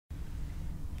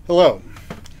Hello,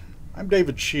 I'm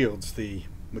David Shields, the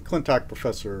McClintock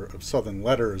Professor of Southern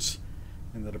Letters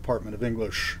in the Department of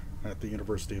English at the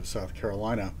University of South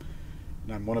Carolina,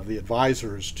 and I'm one of the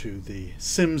advisors to the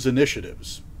SIMS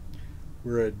Initiatives.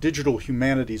 We're a digital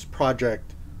humanities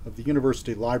project of the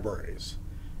university libraries,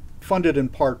 funded in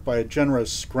part by a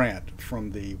generous grant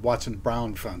from the Watson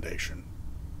Brown Foundation.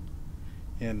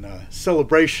 In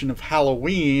celebration of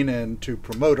Halloween and to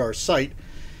promote our site,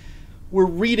 we're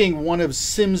reading one of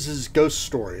Sims's ghost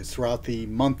stories throughout the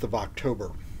month of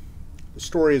October. The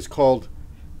story is called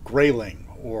Grayling,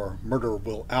 or Murder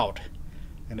Will Out,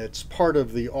 and it's part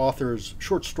of the author's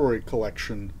short story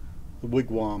collection, The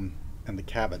Wigwam and the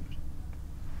Cabin.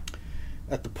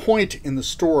 At the point in the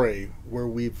story where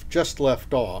we've just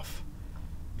left off,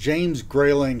 James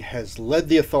Grayling has led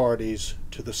the authorities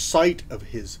to the site of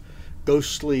his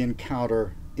ghostly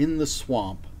encounter in the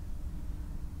swamp,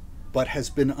 but has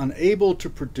been unable to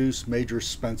produce Major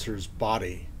Spencer's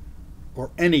body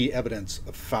or any evidence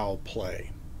of foul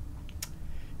play.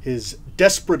 His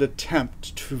desperate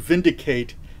attempt to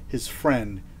vindicate his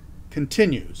friend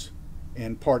continues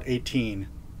in Part 18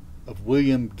 of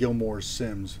William Gilmore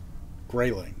Simms'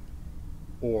 Grayling,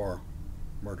 or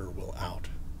Murder Will Out.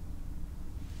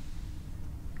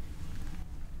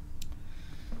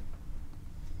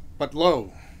 But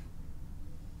lo,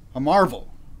 a marvel!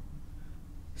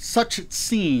 Such it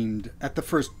seemed at the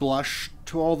first blush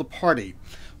to all the party,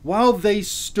 while they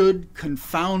stood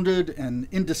confounded and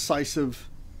indecisive,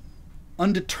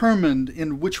 undetermined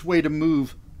in which way to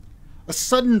move. A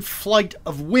sudden flight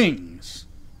of wings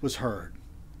was heard,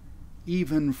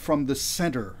 even from the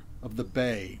center of the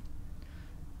bay,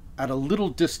 at a little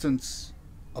distance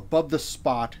above the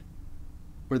spot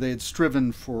where they had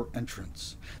striven for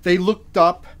entrance. They looked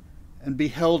up and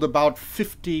beheld about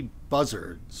 50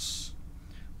 buzzards,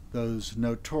 those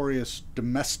notorious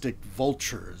domestic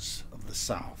vultures of the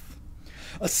South,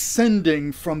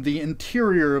 ascending from the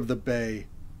interior of the bay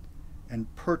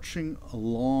and perching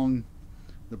along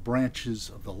the branches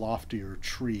of the loftier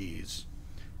trees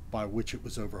by which it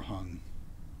was overhung.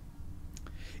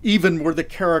 Even were the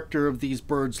character of these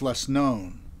birds less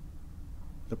known,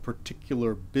 the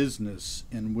particular business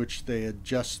in which they had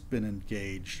just been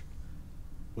engaged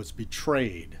was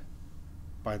betrayed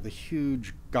by the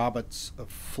huge gobbets of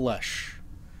flesh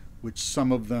which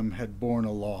some of them had borne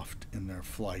aloft in their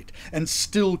flight, and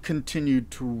still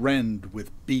continued to rend with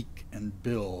beak and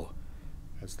bill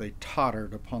as they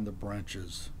tottered upon the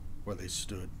branches where they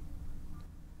stood.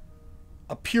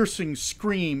 A piercing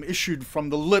scream issued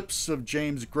from the lips of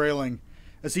James Grayling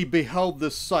as he beheld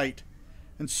this sight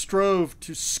and strove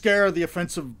to scare the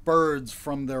offensive birds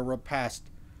from their repast.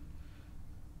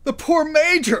 "The poor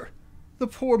Major! The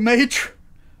poor Major!"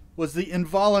 was the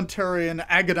involuntary and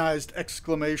agonized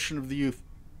exclamation of the youth.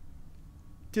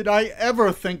 "Did I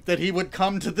ever think that he would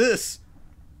come to this?"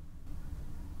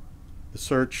 The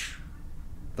search,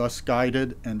 thus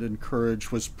guided and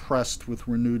encouraged, was pressed with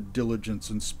renewed diligence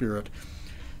and spirit,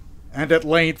 and at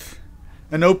length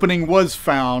an opening was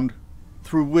found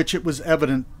through which it was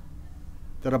evident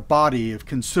that a body of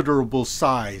considerable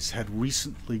size had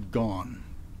recently gone.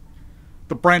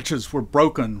 The branches were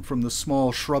broken from the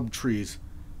small shrub trees,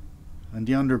 and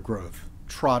the undergrowth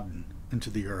trodden into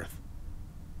the earth.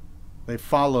 They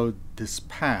followed this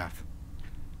path,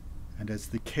 and as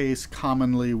the case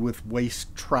commonly with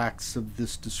waste tracts of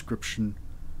this description,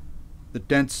 the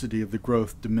density of the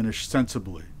growth diminished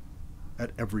sensibly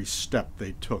at every step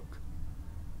they took,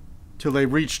 till they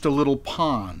reached a little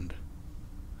pond,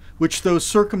 which, though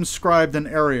circumscribed in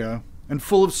area and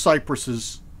full of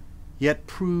cypresses, yet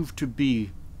proved to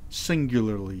be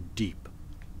singularly deep.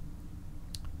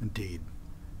 Indeed,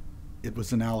 it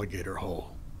was an alligator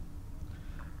hole,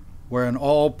 where in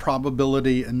all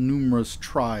probability a numerous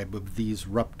tribe of these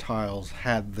reptiles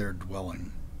had their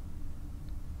dwelling.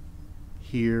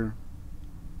 Here,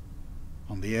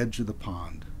 on the edge of the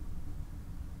pond,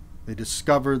 they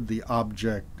discovered the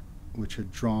object which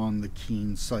had drawn the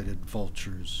keen-sighted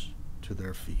vultures to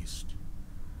their feast,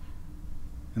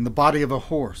 in the body of a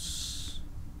horse,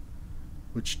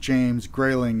 which James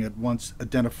Grayling at once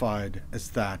identified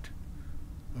as that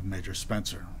of Major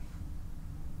Spencer.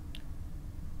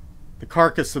 The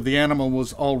carcass of the animal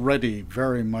was already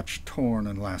very much torn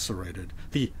and lacerated.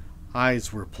 The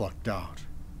eyes were plucked out,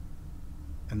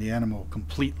 and the animal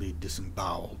completely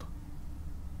disemboweled.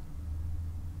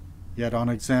 Yet on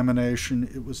examination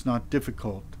it was not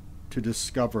difficult to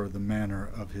discover the manner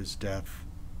of his death.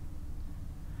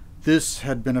 This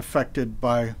had been effected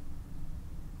by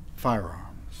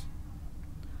firearms.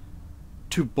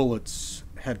 2 bullets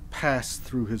had passed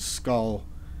through his skull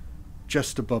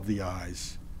just above the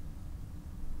eyes,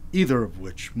 either of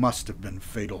which must have been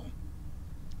fatal.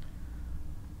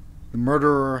 The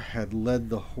murderer had led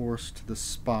the horse to the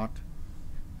spot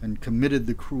and committed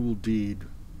the cruel deed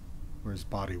where his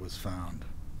body was found.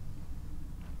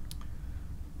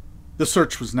 The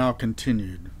search was now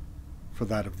continued for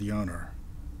that of the owner,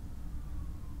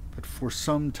 but for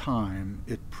some time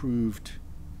it proved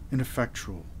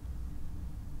ineffectual.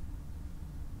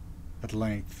 At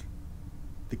length,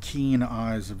 the keen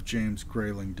eyes of James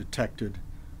Grayling detected,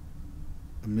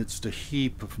 amidst a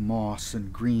heap of moss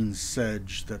and green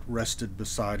sedge that rested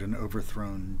beside an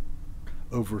overthrown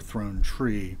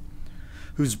tree,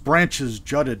 whose branches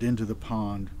jutted into the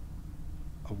pond,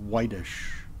 a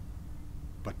whitish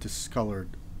but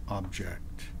discolored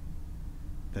object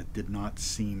that did not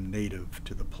seem native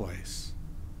to the place.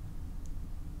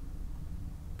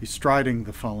 Bestriding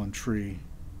the fallen tree,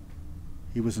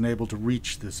 he was unable to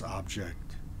reach this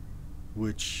object,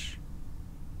 which,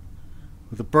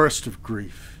 with a burst of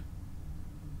grief,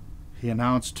 he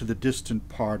announced to the distant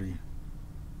party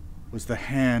was the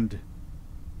hand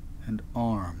and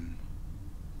arm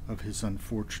of his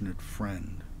unfortunate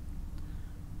friend,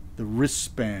 the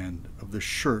wristband of the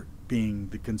shirt being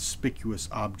the conspicuous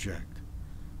object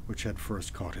which had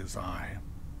first caught his eye.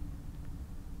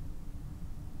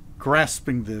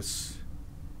 Grasping this,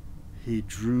 he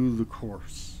drew the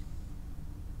corpse,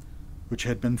 which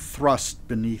had been thrust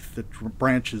beneath the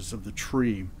branches of the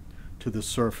tree, to the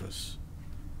surface,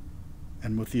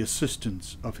 and with the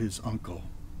assistance of his uncle,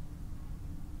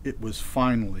 it was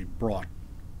finally brought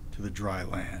to the dry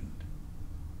land.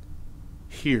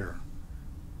 Here,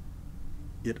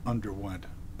 it underwent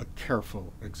a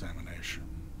careful examination.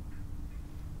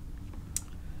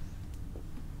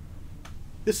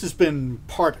 This has been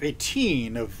part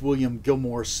 18 of William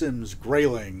Gilmore Simms'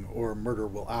 Grayling, or Murder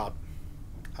Will Out.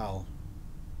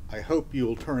 I hope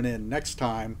you'll turn in next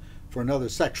time for another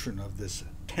section of this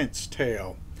tense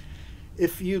tale.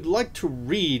 If you'd like to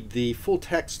read the full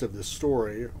text of this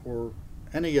story, or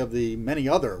any of the many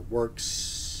other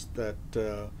works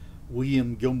that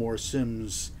William Gilmore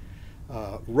Simms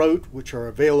wrote, which are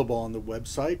available on the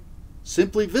website,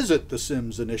 simply visit the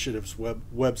Simms Initiative's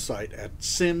website at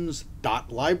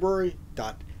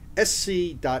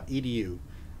sims.library.sc.edu.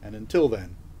 And until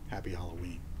then, happy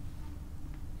Halloween.